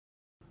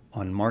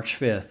On March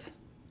 5th,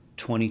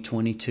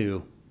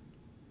 2022,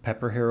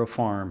 PepperHarrow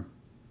Farm,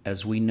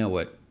 as we know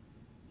it,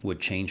 would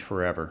change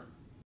forever.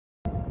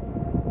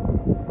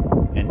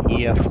 An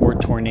EF4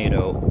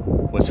 tornado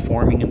was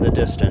forming in the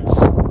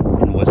distance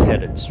and was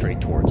headed straight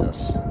towards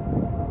us.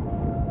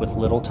 With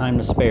little time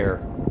to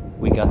spare,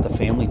 we got the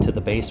family to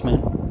the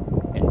basement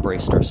and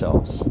braced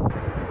ourselves.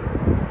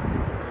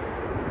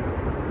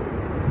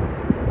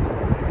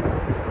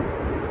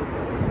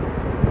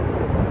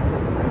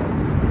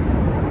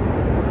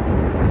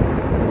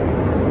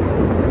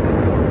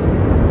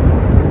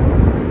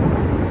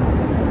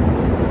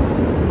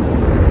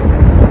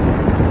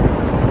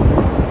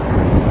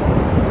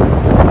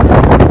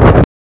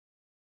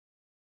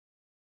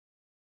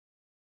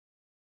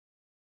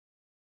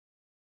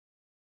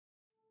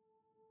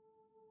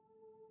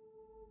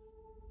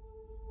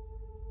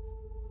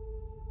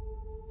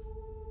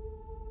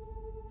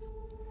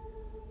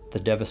 The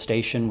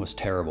devastation was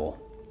terrible.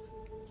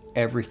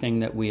 Everything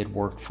that we had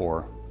worked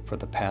for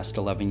the past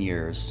 11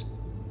 years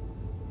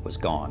was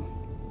gone.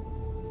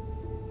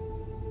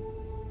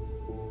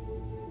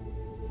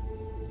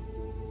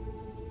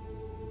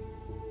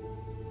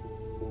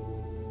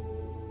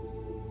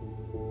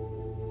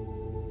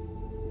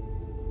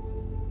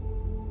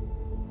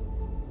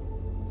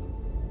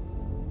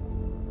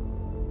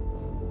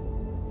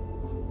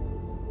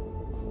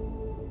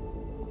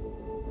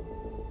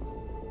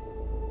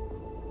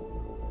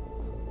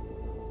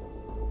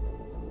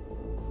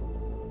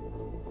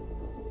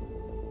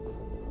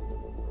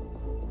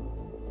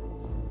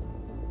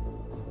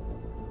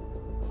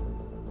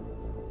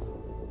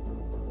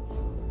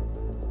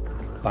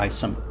 By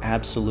some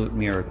absolute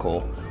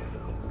miracle,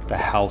 the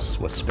house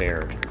was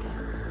spared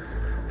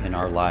and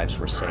our lives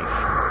were safe.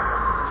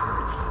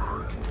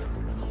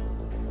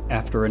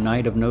 After a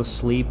night of no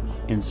sleep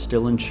and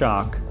still in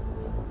shock,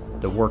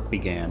 the work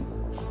began.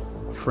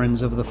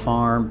 Friends of the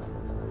farm,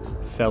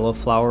 fellow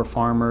flower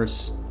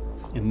farmers,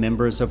 and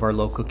members of our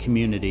local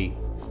community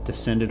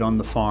descended on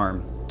the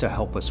farm to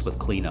help us with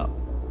cleanup.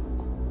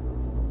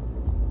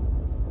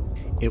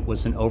 It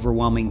was an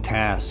overwhelming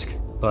task,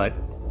 but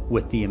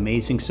with the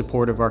amazing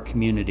support of our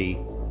community,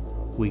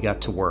 we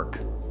got to work.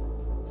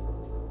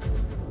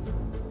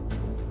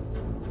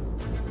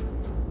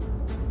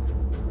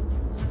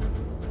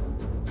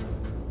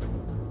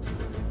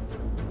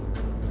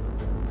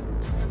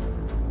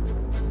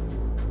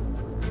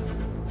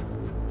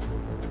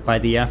 By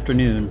the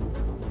afternoon,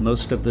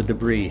 most of the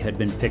debris had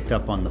been picked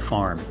up on the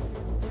farm.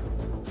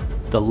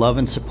 The love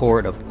and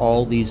support of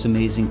all these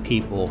amazing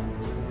people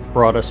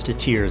brought us to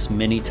tears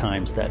many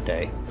times that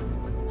day.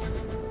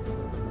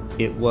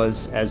 It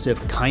was as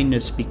if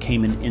kindness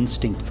became an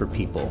instinct for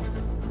people.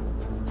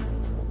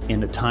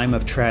 In a time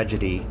of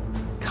tragedy,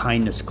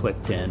 kindness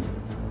clicked in,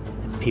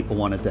 and people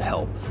wanted to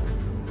help.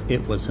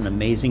 It was an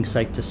amazing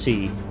sight to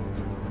see,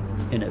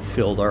 and it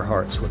filled our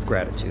hearts with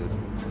gratitude.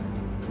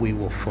 We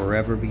will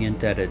forever be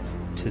indebted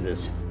to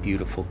this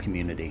beautiful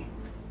community.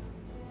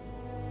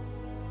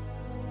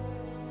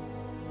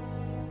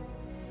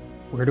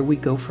 Where do we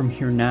go from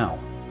here now?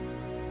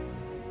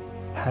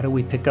 How do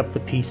we pick up the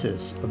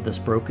pieces of this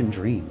broken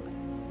dream?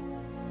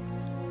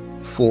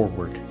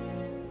 Forward.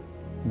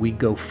 We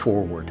go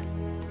forward.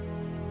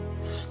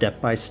 Step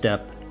by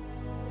step,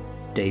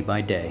 day by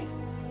day.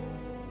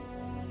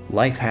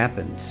 Life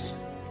happens,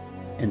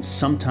 and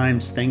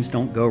sometimes things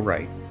don't go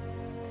right.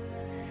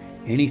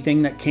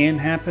 Anything that can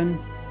happen,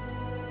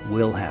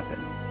 will happen.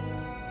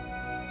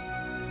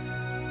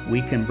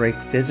 We can break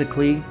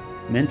physically,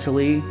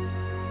 mentally,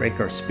 break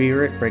our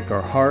spirit, break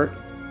our heart.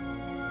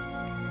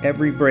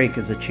 Every break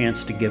is a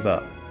chance to give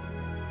up,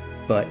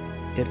 but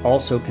it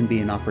also can be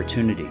an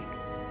opportunity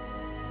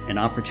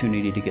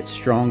to get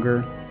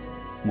stronger,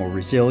 more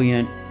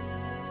resilient,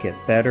 get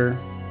better.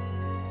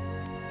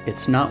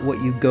 It's not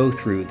what you go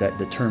through that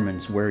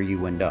determines where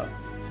you end up.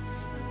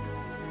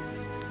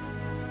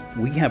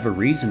 We have a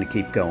reason to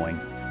keep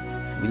going.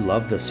 We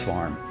love this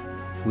farm.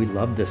 We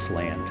love this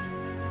land.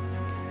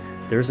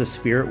 There's a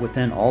spirit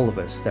within all of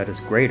us that is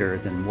greater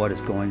than what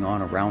is going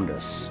on around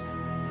us.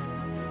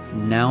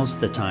 Now's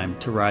the time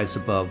to rise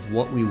above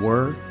what we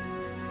were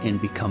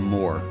and become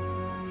more.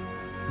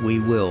 We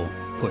will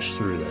push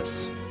through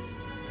this.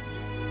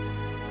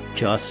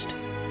 Just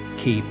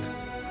keep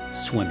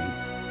swimming.